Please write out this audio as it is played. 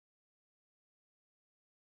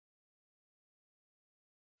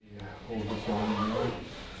You're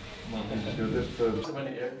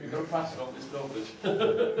going to pass it off this lovely.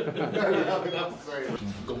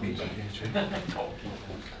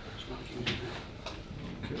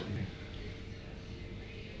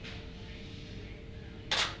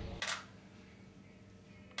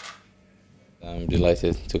 I'm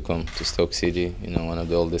delighted to come to Stoke City, one of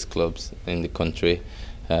the oldest clubs in the country.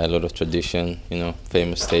 A lot of tradition,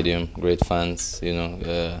 famous stadium, great fans,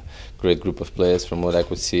 great group of players from what I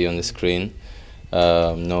could see on the screen.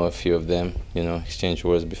 Know a few of them, exchanged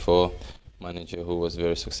words before. Manager who was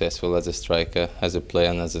very successful as a striker, as a player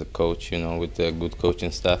and as a coach, with a good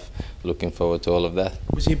coaching staff. Looking forward to all of that.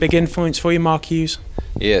 Was he a big influence for you, Mark Hughes?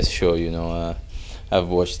 Yes, sure, I've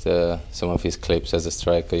watched some of his clips as a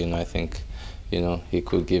striker, I think he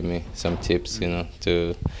could give me some tips,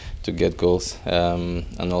 to get goals,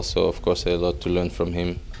 and also, of course, a lot to learn from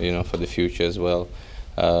him, for the future as well.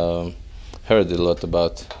 Heard a lot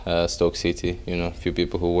about Stoke City, a few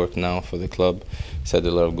people who work now for the club said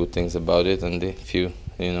a lot of good things about it, and the few,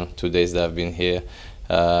 2 days that I've been here,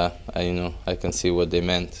 I can see what they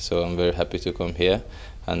meant. So I'm very happy to come here,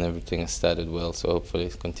 and everything has started well. So hopefully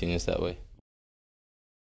it continues that way.